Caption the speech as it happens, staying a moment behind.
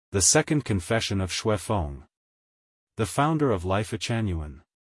The Second Confession of Feng. The founder of Lifechanyuan.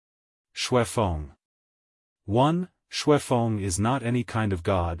 Feng. 1. Feng is not any kind of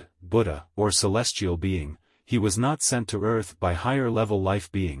God, Buddha, or celestial being. He was not sent to earth by higher-level life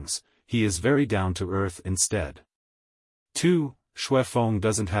beings, he is very down to earth instead. 2. Feng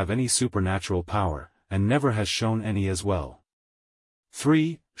doesn't have any supernatural power, and never has shown any as well.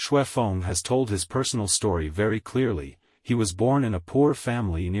 3. Feng has told his personal story very clearly. He was born in a poor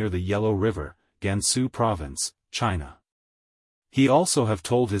family near the Yellow River, Gansu Province, China. He also have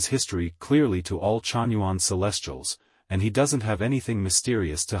told his history clearly to all Chanyuan celestials, and he doesn't have anything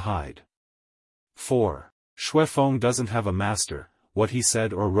mysterious to hide. 4. Feng doesn't have a master, what he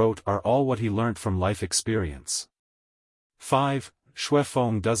said or wrote are all what he learnt from life experience. 5.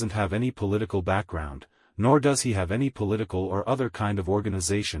 Feng doesn't have any political background, nor does he have any political or other kind of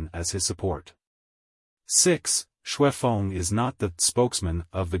organization as his support. 6. Feng is not the spokesman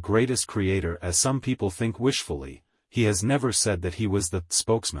of the greatest creator as some people think wishfully, he has never said that he was the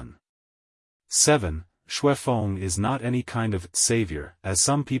spokesman. 7. Feng is not any kind of savior as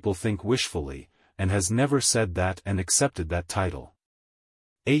some people think wishfully, and has never said that and accepted that title.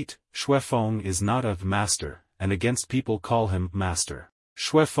 8. Feng is not a master, and against people call him master.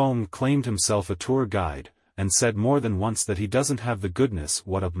 Feng claimed himself a tour guide, and said more than once that he doesn't have the goodness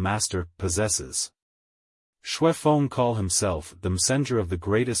what a master possesses. Feng call himself the messenger of the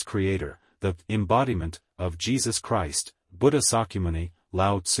greatest creator, the embodiment of Jesus Christ, Buddha Sakyamuni,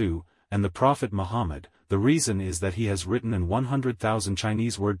 Lao Tzu, and the Prophet Muhammad. The reason is that he has written an 100,000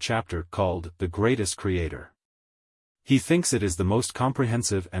 Chinese word chapter called The Greatest Creator. He thinks it is the most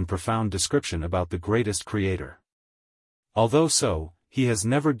comprehensive and profound description about the greatest creator. Although so, he has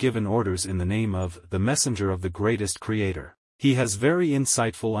never given orders in the name of the messenger of the greatest creator. He has very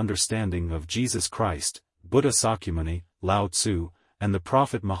insightful understanding of Jesus Christ, Buddha Sakyamuni, Lao Tzu, and the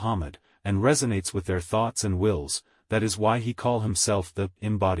Prophet Muhammad, and resonates with their thoughts and wills. That is why he call himself the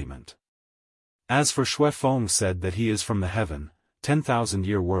embodiment. As for Feng said that he is from the heaven,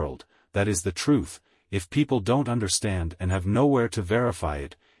 10,000-year world, that is the truth. If people don't understand and have nowhere to verify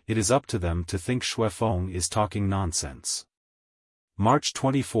it, it is up to them to think Feng is talking nonsense. March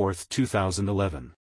 24, 2011.